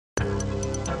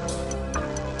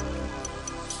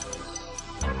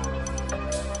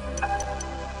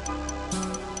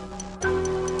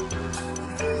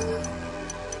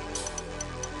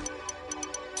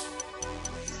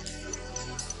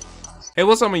Hey,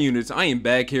 what's up my units? I am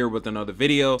back here with another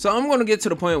video. So I'm going to get to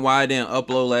the point why I didn't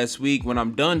upload last week. When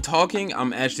I'm done talking,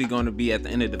 I'm actually going to be at the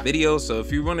end of the video. So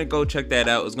if you want to go check that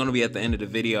out, it's going to be at the end of the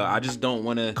video. I just don't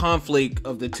want to conflict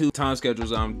of the two time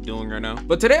schedules I'm doing right now.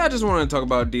 But today I just want to talk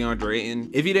about DeAndre Ayton.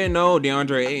 If you didn't know,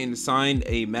 DeAndre Ayton signed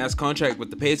a max contract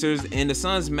with the Pacers and the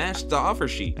Suns matched the offer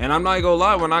sheet. And I'm not gonna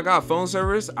lie, when I got phone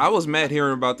service, I was mad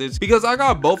hearing about this because I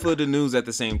got both of the news at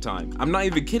the same time. I'm not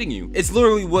even kidding you. It's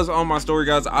literally was on my story,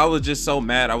 guys. I was just so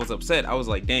mad. I was upset. I was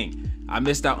like, dang, I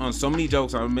missed out on so many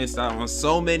jokes. I missed out on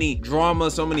so many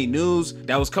drama, so many news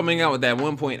that was coming out at that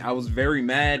one point. I was very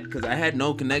mad because I had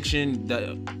no connection.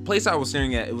 The place I was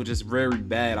staring at, it was just very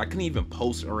bad. I couldn't even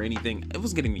post or anything. It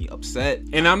was getting me upset.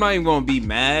 And I'm not even going to be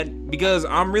mad because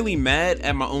I'm really mad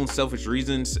at my own selfish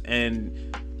reasons.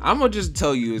 And I'm gonna just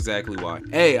tell you exactly why.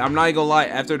 Hey, I'm not gonna lie,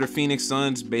 after the Phoenix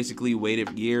Suns basically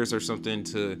waited years or something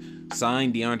to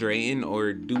sign DeAndre Ayton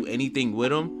or do anything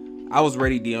with him, I was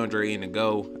ready DeAndre Ayton to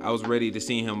go. I was ready to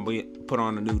see him put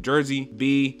on a new jersey.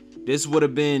 This would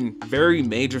have been very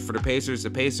major for the Pacers.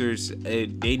 The Pacers,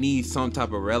 they need some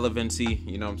type of relevancy,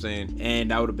 you know what I'm saying?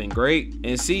 And that would have been great.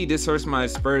 And C, this hurts my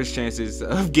Spurs chances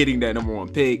of getting that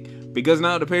 #1 pick because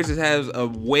now the Pacers have a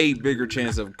way bigger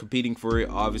chance of competing for it,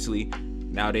 obviously.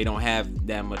 Now they don't have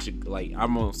that much, like,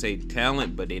 I'm gonna say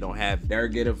talent, but they don't have that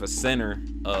good of a center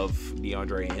of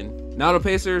DeAndre Ayton. Now the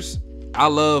Pacers, I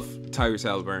love Tyrese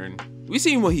Haliburton. We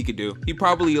seen what he could do. He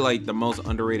probably like the most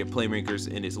underrated playmakers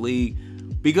in this league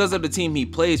because of the team he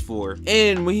plays for.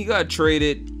 And when he got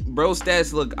traded, bro,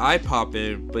 stats look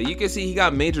eye-popping, but you can see he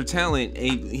got major talent.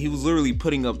 And he was literally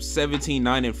putting up 17,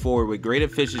 9, and 4 with great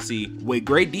efficiency, with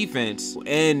great defense,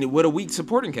 and with a weak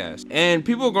supporting cast. And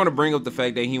people are going to bring up the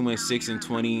fact that he went 6 and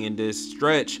 20 in this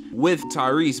stretch with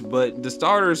Tyrese, but the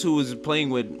starters who was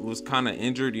playing with was kind of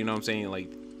injured, you know what I'm saying?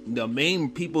 Like, the main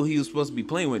people he was supposed to be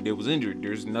playing with, they was injured.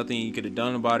 There's nothing he could have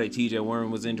done about it. TJ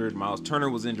Warren was injured. Miles Turner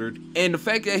was injured. And the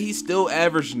fact that he still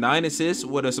averaged 9 assists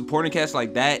with a supporting cast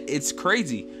like that, it's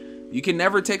crazy. You can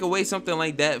never take away something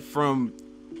like that from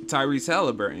Tyrese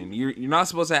Haliburton. You're not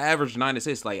supposed to average 9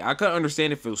 assists. Like, I couldn't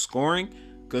understand if it was scoring,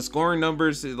 because scoring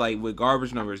numbers is like with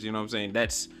garbage numbers, you know what I'm saying?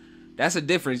 That's a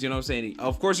difference, you know what I'm saying?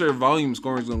 Of course, your volume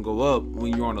scoring is going to go up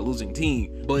when you're on a losing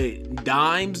team. But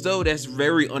dimes, though, that's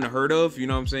very unheard of, you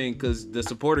know what I'm saying? Because the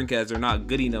supporting cats are not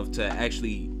good enough to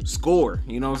actually score,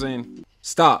 you know what I'm saying?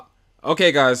 Stop.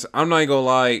 Okay, guys, I'm not going to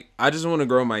lie. I just want to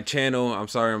grow my channel. I'm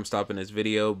sorry I'm stopping this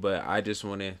video, but I just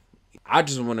want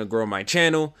to grow my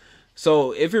channel.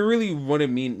 So if it really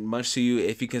wouldn't mean much to you,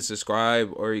 if you can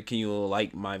subscribe or can you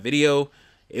like my video,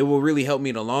 it will really help me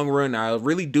in the long run. I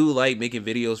really do like making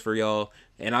videos for y'all,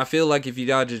 and I feel like if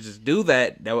y'all just do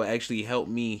that, that will actually help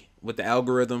me with the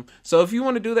algorithm. So if you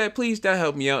want to do that, please, that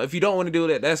help me out. If you don't want to do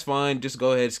that, that's fine. Just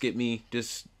go ahead, skip me.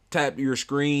 Just tap your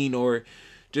screen or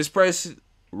just press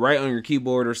right on your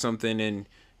keyboard or something, and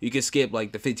you can skip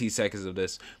like the 15 seconds of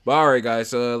this. But all right,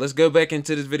 guys, let's go back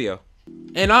into this video.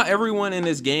 And not everyone in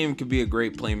this game could be a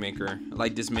great playmaker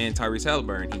like this man Tyrese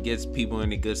Haliburton. He gets people in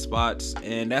the good spots,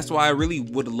 and that's why I really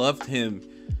would have loved him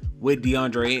with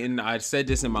DeAndre Ayton. I said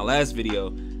this in my last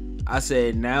video. I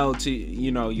said now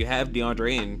you have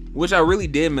DeAndre Ayton, which I really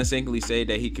did mistakenly say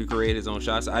that he could create his own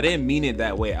shots. I didn't mean it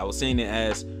that way. I was saying it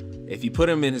as if you put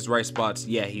him in his right spots,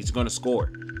 yeah, he's gonna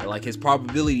score. Like, his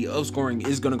probability of scoring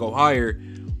is gonna go higher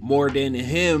more than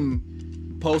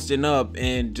him posting up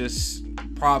and just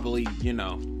probably, you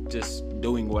know, just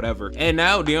doing whatever. And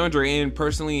now DeAndre Ayton,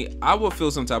 personally, I would feel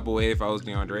some type of way if I was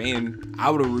DeAndre Ayton. I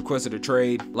would have requested a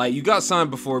trade. Like, you got signed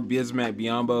before Bismack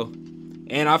Biyombo,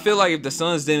 and I feel like if the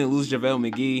Suns didn't lose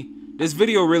JaVale McGee, this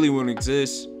video really wouldn't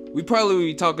exist. We probably would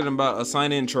be talking about a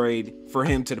sign-in trade for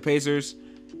him to the Pacers.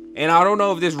 And I don't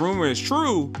know if this rumor is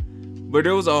true, but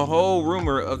there was a whole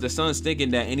rumor of the Suns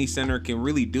thinking that any center can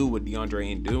really do what DeAndre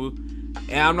Ayton do.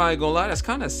 And I'm not gonna lie, that's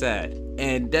kind of sad.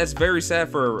 And that's very sad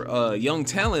for a young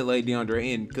talent like DeAndre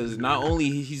Ayton, because not only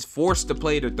he's forced to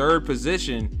play the third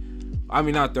position, I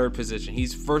mean, not third position,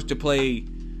 he's forced to play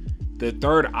the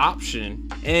third option.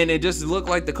 And it just looked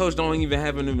like the coach don't even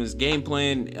have him in his game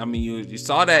plan. I mean, you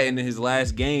saw that in his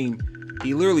last game.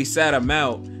 He literally sat him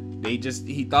out.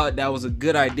 He thought that was a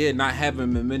good idea not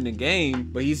having him in the game,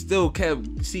 but he still kept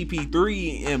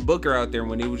CP3 and Booker out there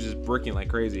when they was just bricking like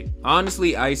crazy.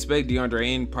 Honestly, I expect DeAndre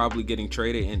Ayton probably getting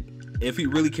traded, and if he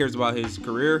really cares about his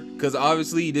career, because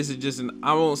obviously this is just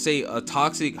I won't say a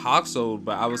toxic household,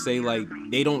 but I would say like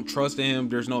They don't trust in him.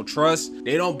 There's no trust.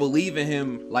 They don't believe in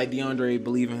him like DeAndre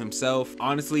believe in himself.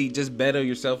 Honestly, just bet on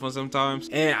yourself on sometimes.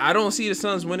 And I don't see the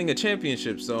Suns winning a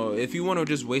championship. So if you want to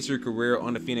just waste your career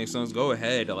on the Phoenix Suns, go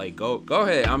ahead. Like, go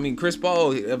ahead. I mean, Chris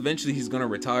Paul, eventually he's gonna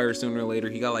retire sooner or later.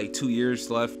 He got like 2 years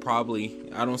left probably.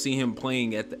 I don't see him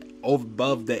playing at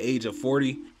above the age of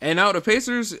 40. And now the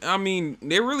Pacers, I mean,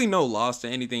 they really no loss to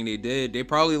anything they did. They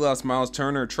probably lost Miles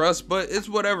Turner trust, but it's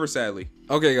whatever, sadly.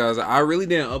 Okay, guys, I really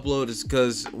didn't upload this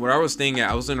because where I was staying at,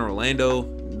 I was in Orlando.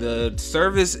 The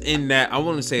service in that, I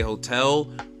want to say hotel,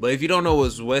 but if you don't know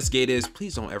what Westgate is,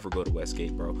 please don't ever go to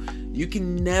Westgate, bro. You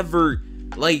can never,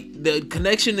 like, the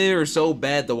connection there is so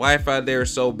bad. The Wi-Fi there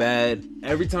is so bad.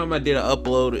 Every time I did an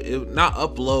upload, not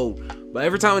upload, but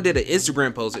every time I did an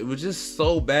Instagram post, it was just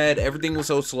so bad. Everything was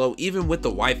so slow, even with the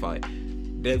Wi-Fi.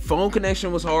 The phone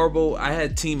connection was horrible. I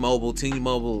had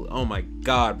T-Mobile, oh my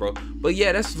God, bro. But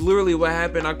yeah, that's literally what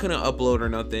happened. I couldn't upload or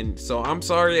nothing. So I'm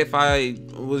sorry if I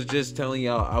was just telling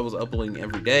y'all I was uploading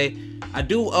every day. I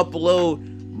do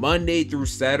upload Monday through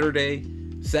Saturday.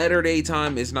 Saturday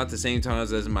time is not the same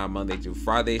times as my Monday through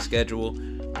Friday schedule.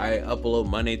 I upload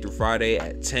Monday through Friday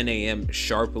at 10 a.m.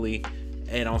 sharply.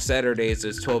 And on Saturdays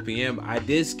it's 12 p.m. I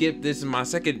did skip, this is my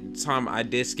second time I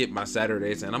did skip my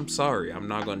Saturdays, and I'm sorry, I'm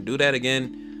not gonna do that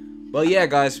again. But yeah,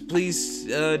 guys, please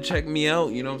check me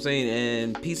out, you know what I'm saying,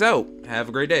 and peace out. Have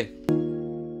a great day.